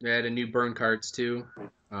 Yep, they had a new burn cards too.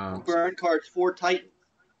 Burn cards for Titans.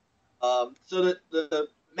 So the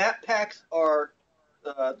map packs are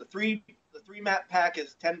the three map pack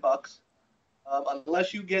is $10,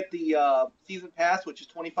 unless you get the season pass, which is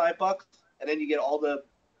 $25, and then you get all the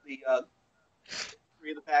 3 of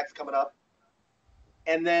the packs coming up,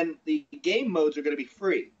 and then the game modes are going to be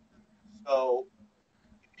free. So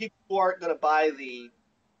people who aren't going to buy the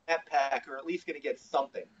map pack are at least going to get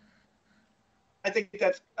something. I think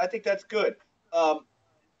that's good.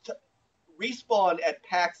 Respawn at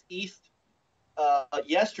PAX East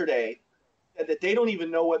yesterday said that they don't even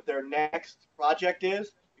know what their next project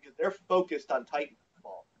is because they're focused on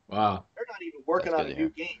Titanfall. Wow. They're not even working on a new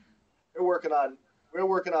game. We're working on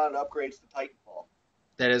upgrades to Titanfall.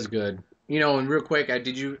 That is good. And real quick,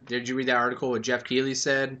 did you read that article what Jeff Keighley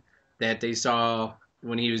said that they saw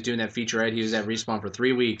when he was doing that featurette? He was at Respawn for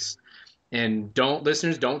 3 weeks. And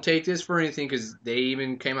listeners, don't take this for anything because they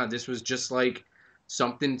even came out. This was just like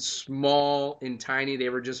something small and tiny they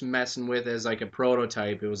were just messing with as like a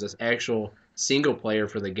prototype. It was this actual single player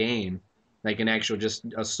for the game, like an actual just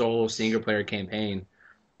a solo single player campaign.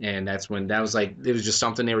 And that's when that was like it was just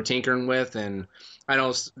something they were tinkering with. And I know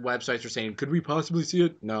websites were saying, could we possibly see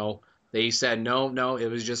it? No. They said no. It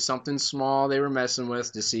was just something small they were messing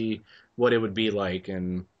with to see what it would be like.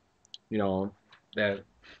 And, that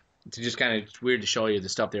to just kind of it's weird to show you the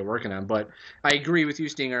stuff they're working on. But I agree with you,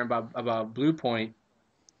 Stinger, about Blue Point.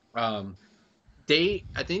 I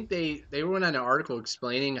think they went on an article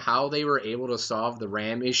explaining how they were able to solve the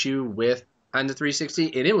RAM issue on the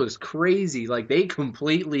 360, and it was crazy. Like they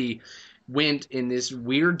completely went in this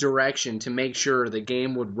weird direction to make sure the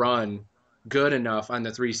game would run good enough on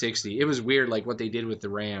the 360. It was weird, like what they did with the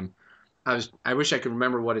RAM. I wish I could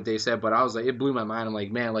remember what they said, but I was like, it blew my mind. I'm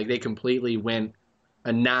like, man, like they completely went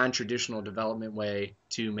a non-traditional development way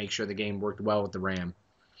to make sure the game worked well with the RAM.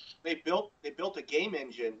 They built a game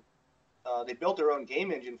engine. They built their own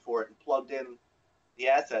game engine for it and plugged in the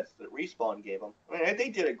assets that Respawn gave them. I mean, they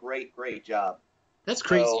did a great job. That's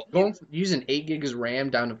crazy. So, going from using 8 gigs RAM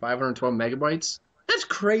down to 512 megabytes. That's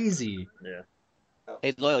crazy. Yeah.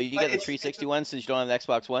 Hey, Loyal, you got the 360 one since you don't have an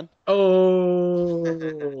Xbox One?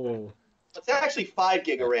 Oh. It's actually 5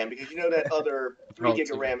 gig of RAM because you know that other 3 gig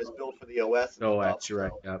of RAM is built for the OS. And stuff, that's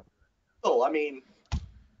right. Yep. So, I mean,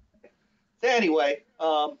 anyway,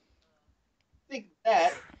 I think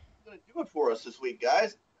that's going to do it for us this week,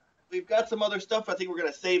 guys. We've got some other stuff I think we're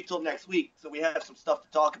going to save till next week so we have some stuff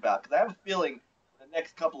to talk about because I have a feeling the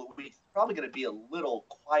next couple of weeks it's probably going to be a little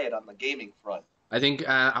quiet on the gaming front. I think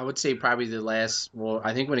I would say probably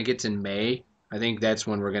I think when it gets in May, I think that's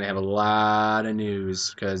when we're going to have a lot of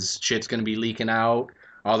news because shit's going to be leaking out.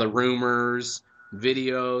 All the rumors,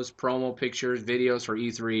 videos, promo pictures, videos for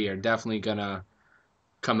E3 are definitely going to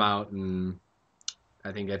come out, and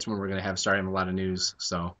I think that's when we're going to start having a lot of news.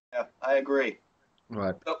 So yeah, I agree.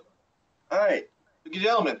 What? So, all right,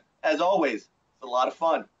 gentlemen, as always, it's a lot of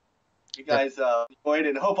fun. You guys enjoyed it,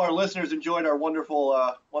 and hope our listeners enjoyed our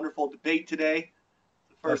wonderful debate today.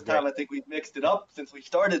 First time I think we've mixed it up since we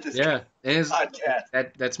started this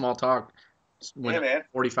podcast. That small talk went man.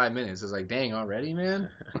 45 minutes. It's like, dang, already,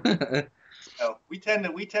 man. We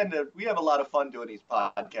have a lot of fun doing these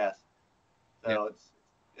podcasts. So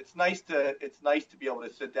it's nice to be able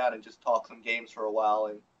to sit down and just talk some games for a while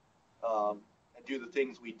and do the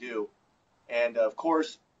things we do. And of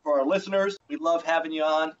course, for our listeners, we love having you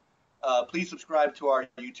on. Please subscribe to our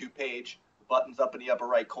YouTube page. The button's up in the upper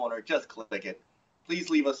right corner. Just click it.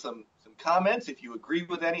 Please leave us some comments if you agree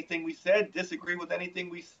with anything we said, disagree with anything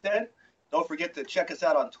we said. Don't forget to check us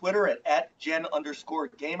out on Twitter at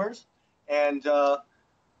 @gen_gamers. And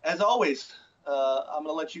as always, I'm going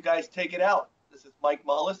to let you guys take it out. This is Mike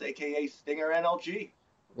Mullis, a.k.a. Stinger NLG.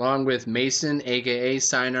 Along with Mason, a.k.a.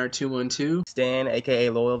 Sinar212. Stan,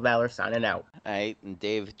 a.k.a. Loyal Valor, signing out. All right, and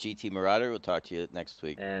Dave, GT Marauder, we'll talk to you next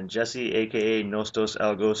week. And Jesse, a.k.a. Nostos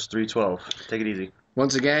Algos 312. Take it easy.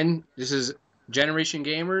 Once again, this is Generation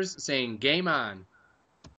Gamers saying game on.